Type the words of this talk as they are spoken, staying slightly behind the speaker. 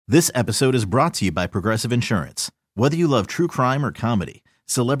This episode is brought to you by Progressive Insurance. Whether you love true crime or comedy,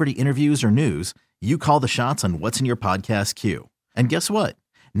 celebrity interviews or news, you call the shots on what's in your podcast queue. And guess what?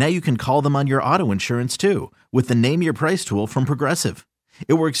 Now you can call them on your auto insurance too with the Name Your Price tool from Progressive.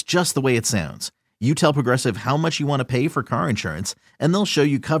 It works just the way it sounds. You tell Progressive how much you want to pay for car insurance, and they'll show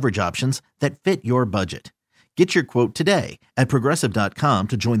you coverage options that fit your budget. Get your quote today at Progressive.com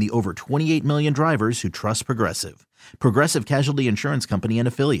to join the over 28 million drivers who trust Progressive. Progressive Casualty Insurance Company and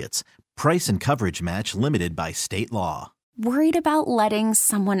Affiliates. Price and coverage match limited by state law. Worried about letting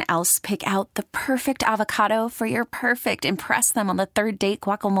someone else pick out the perfect avocado for your perfect impress them on the third date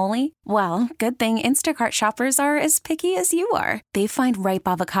guacamole? Well, good thing Instacart shoppers are as picky as you are. They find ripe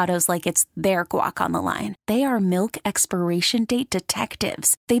avocados like it's their guac on the line. They are milk expiration date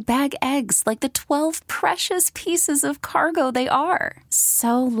detectives. They bag eggs like the 12 precious pieces of cargo they are.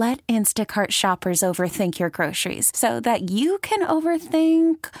 So let Instacart shoppers overthink your groceries so that you can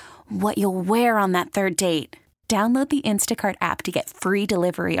overthink what you'll wear on that third date. Download the Instacart app to get free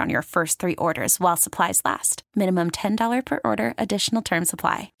delivery on your first 3 orders while supplies last. Minimum $10 per order. Additional terms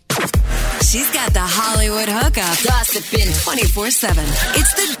apply. She's got the Hollywood hookup, gossiping 24/7.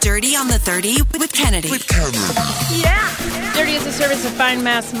 It's the Dirty on the 30 with Kennedy. Yeah. Dirty is a service of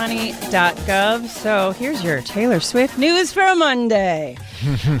findmassmoney.gov. So here's your Taylor Swift news for Monday.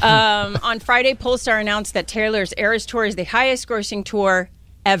 On Friday, Polestar announced that Taylor's Eras Tour is the highest grossing tour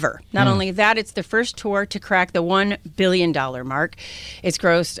ever. Not only that, it's the first tour to crack the $1 billion mark. It's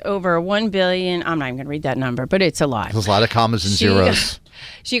grossed over $1 billion. I'm not even going to read that number, but it's a lot. There's a lot of commas and zeros.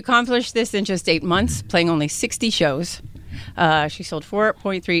 She accomplished this in just 8 months, playing only 60 shows. She sold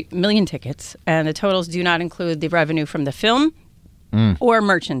 4.3 million tickets, and the totals do not include the revenue from the film or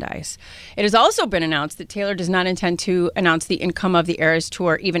merchandise. It has also been announced that Taylor does not intend to announce the income of the Eras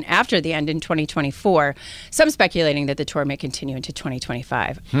Tour even after the end in 2024. Some speculating that the tour may continue into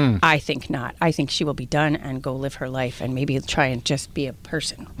 2025. I think not. I think she will be done and go live her life and maybe try and just be a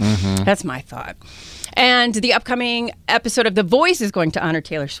person. That's my thought. And the upcoming episode of The Voice is going to honor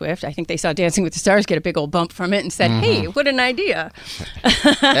Taylor Swift. I think they saw Dancing with the Stars get a big old bump from it and said, hey, what an idea.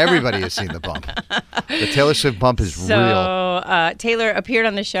 Everybody has seen the bump. The Taylor Swift bump is real. Taylor appeared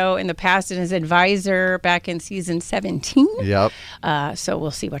on the show in the past as his advisor back in season 17. Yep. So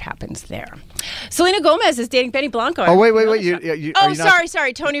we'll see what happens there. Selena Gomez is dating Benny Blanco. Oh, wait.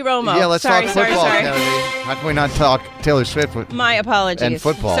 Sorry. Tony Romo. Yeah, let's talk football. Sorry. How can we not talk Taylor Swift? My apologies. And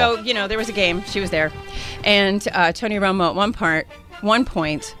football. So, there was a game. She was there. And Tony Romo at one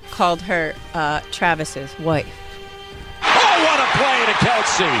point called her Travis's wife. Oh, what a play to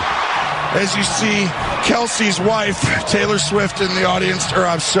Kelsey. As you see, Kelsey's wife, Taylor Swift, in the audience, or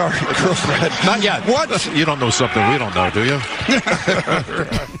I'm sorry, girlfriend. Not yet. What? You don't know something we don't know, do you?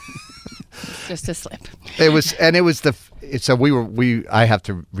 Just a slip. I have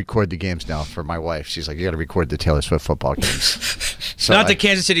to record the games now for my wife. She's like, you got to record the Taylor Swift football games. So Not the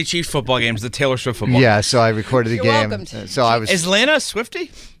Kansas City Chiefs football games, the Taylor Swift football games. Yeah, so I recorded the You're game. welcome. So I was. Is Lana a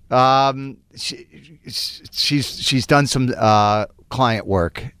Swiftie? She's done some client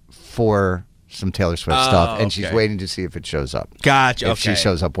work for some Taylor Swift stuff, and she's waiting to see if it shows up. Gotcha. If she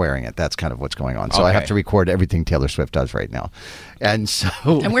shows up wearing it, that's kind of what's going on. So I have to record everything Taylor Swift does right now, and so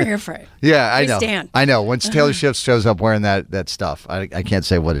And we're here for it. Yeah, I know. Stand. I know. Once Taylor Swift shows up wearing that stuff, I can't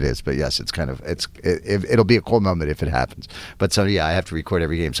say what it is, but yes, it's kind of it'll be a cool moment if it happens. But so yeah, I have to record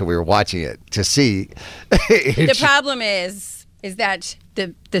every game. So we were watching it to see. The problem is that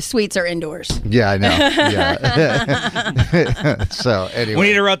the suites are indoors. Yeah, I know. Yeah. So anyway, we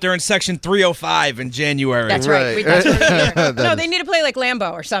need her out there in section 305 in January. That's right. No, they need to play like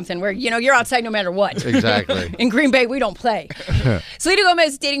Lambeau or something where you're outside no matter what. Exactly. In Green Bay, we don't play. Selena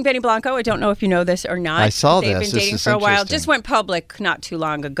Gomez is dating Benny Blanco. I don't know if you know this or not. I saw They've this. been dating for a while. Just went public not too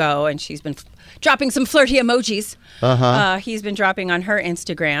long ago, and she's been dropping some flirty emojis. He's been dropping on her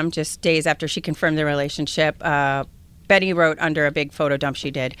Instagram just days after she confirmed their relationship. Betty wrote under a big photo dump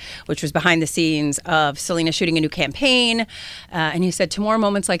she did, which was behind the scenes of Selena shooting a new campaign. And he said, to more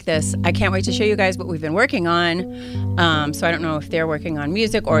moments like this, I can't wait to show you guys what we've been working on. So I don't know if they're working on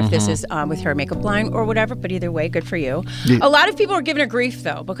music or if this is with her makeup line or whatever, but either way, good for you. Yeah. A lot of people are giving her grief,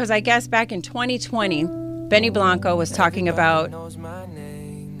 though, because I guess back in 2020, Benny Blanco was talking about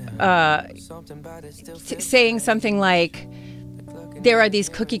saying something like, there are these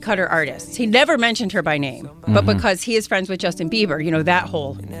cookie cutter artists. He never mentioned her by name, but because he is friends with Justin Bieber, that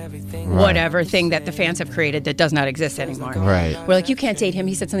whole whatever thing that the fans have created that does not exist anymore. Right. We're like, you can't date him.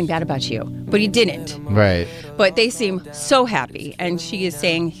 He said something bad about you, but he didn't. Right. But they seem so happy. And she is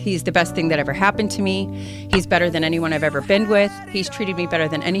saying, he's the best thing that ever happened to me. He's better than anyone I've ever been with. He's treated me better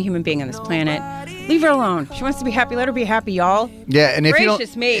than any human being on this planet. Leave her alone. She wants to be happy. Let her be happy, y'all. Yeah, and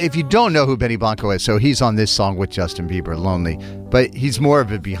if you don't know who Benny Blanco is, so he's on this song with Justin Bieber, Lonely. But he's more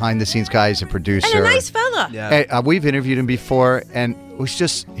of a behind-the-scenes guy. He's a producer. And a nice fella. Yeah. And, we've interviewed him before, and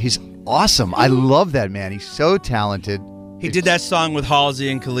he's awesome. I love that man. He's so talented. He did that song with Halsey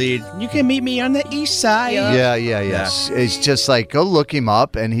and Khalid. You can meet me on the east side. Yeah. It's just like, go look him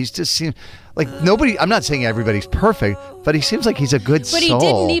up, and he's just seems like nobody. I'm not saying everybody's perfect, but he seems like he's a good soul. But he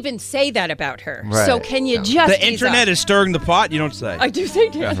didn't even say that about her. Right. So can you just The internet is stirring the pot, you don't say. I do say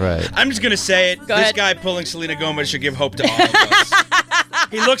that. Right. I'm just going to say it. This guy pulling Selena Gomez should give hope to all of us.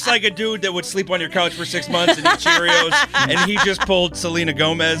 He looks like a dude that would sleep on your couch for 6 months and eat Cheerios, and he just pulled Selena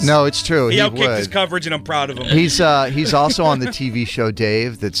Gomez. No, it's true. He outkicked would. his coverage, and I'm proud of him. He's also on the TV show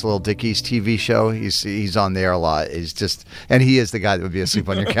Dave. That's Lil Dicky's TV show. He's on there a lot. And he is the guy that would be asleep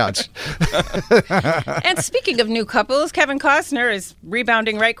on your couch. And speaking of new couples, Kevin Costner is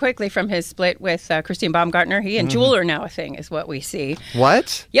rebounding right quickly from his split with Christine Baumgartner. He and Jewel are now a thing, is what we see.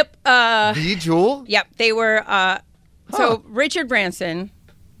 What? Yep. The Jewel? Yep. They were. So Richard Branson,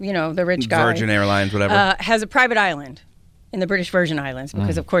 the rich guy, Virgin Airlines, whatever, has a private island in the British Virgin Islands,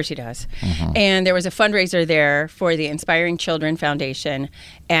 because of course he does. And there was a fundraiser there for the Inspiring Children Foundation,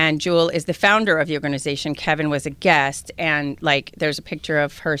 and Jewel is the founder of the organization. Kevin was a guest, and there's a picture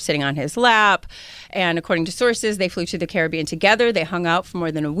of her sitting on his lap. And according to sources, they flew to the Caribbean together. They hung out for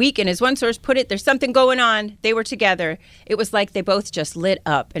more than a week. And as one source put it, there's something going on. They were together. It was like they both just lit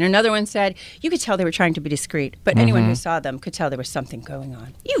up. And another one said, you could tell they were trying to be discreet, but anyone who saw them could tell there was something going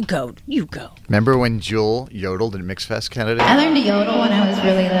on. You go. Remember when Jewel yodeled in Mix Fest, Kennedy? I learned to yodel when I was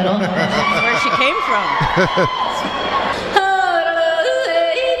really little. That's where she came from.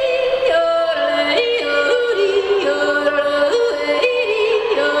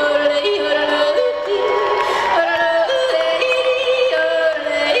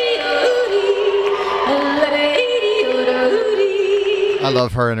 I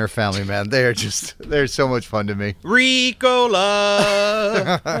love her and her family, man. They're so much fun to me. Ricola.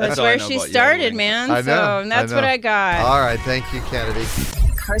 That's where she started, man. I know, So that's what I got. All right. Thank you, Kennedy.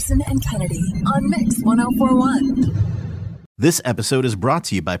 Carson and Kennedy on Mix 104.1. This episode is brought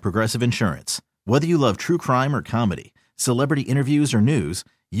to you by Progressive Insurance. Whether you love true crime or comedy, celebrity interviews or news,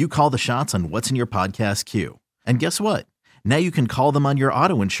 you call the shots on what's in your podcast queue. And guess what? Now you can call them on your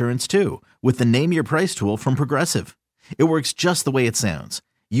auto insurance too with the Name Your Price tool from Progressive. It works just the way it sounds.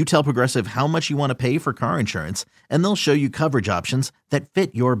 You tell Progressive how much you want to pay for car insurance, and they'll show you coverage options that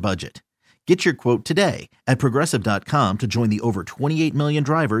fit your budget. Get your quote today at Progressive.com to join the over 28 million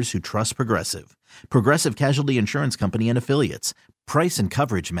drivers who trust Progressive. Progressive Casualty Insurance Company and Affiliates. Price and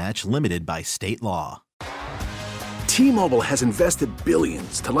coverage match limited by state law. T-Mobile has invested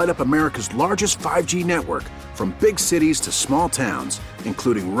billions to light up America's largest 5G network, from big cities to small towns,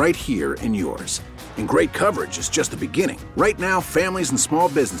 including right here in yours. And great coverage is just the beginning. Right now, families and small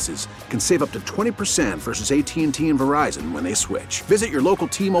businesses can save up to 20% versus AT&T and Verizon when they switch. Visit your local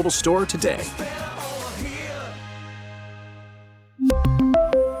T-Mobile store today.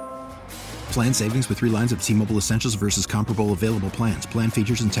 Plan savings with 3 lines of T-Mobile Essentials versus comparable available plans. Plan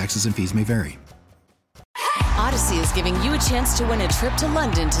features and taxes and fees may vary. Odyssey is giving you a chance to win a trip to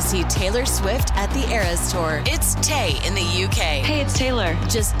London to see Taylor Swift at the Eras Tour. It's Tay in the UK. Hey, it's Taylor.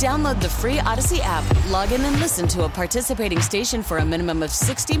 Just download the free Odyssey app, log in and listen to a participating station for a minimum of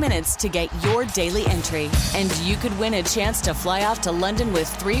 60 minutes to get your daily entry. And you could win a chance to fly off to London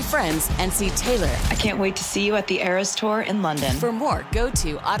with 3 friends and see Taylor. I can't wait to see you at the Eras Tour in London. For more, go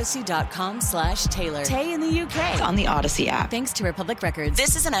to odyssey.com/Taylor. Tay in the UK. It's on the Odyssey app. Thanks to Republic Records.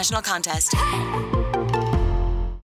 This is a national contest.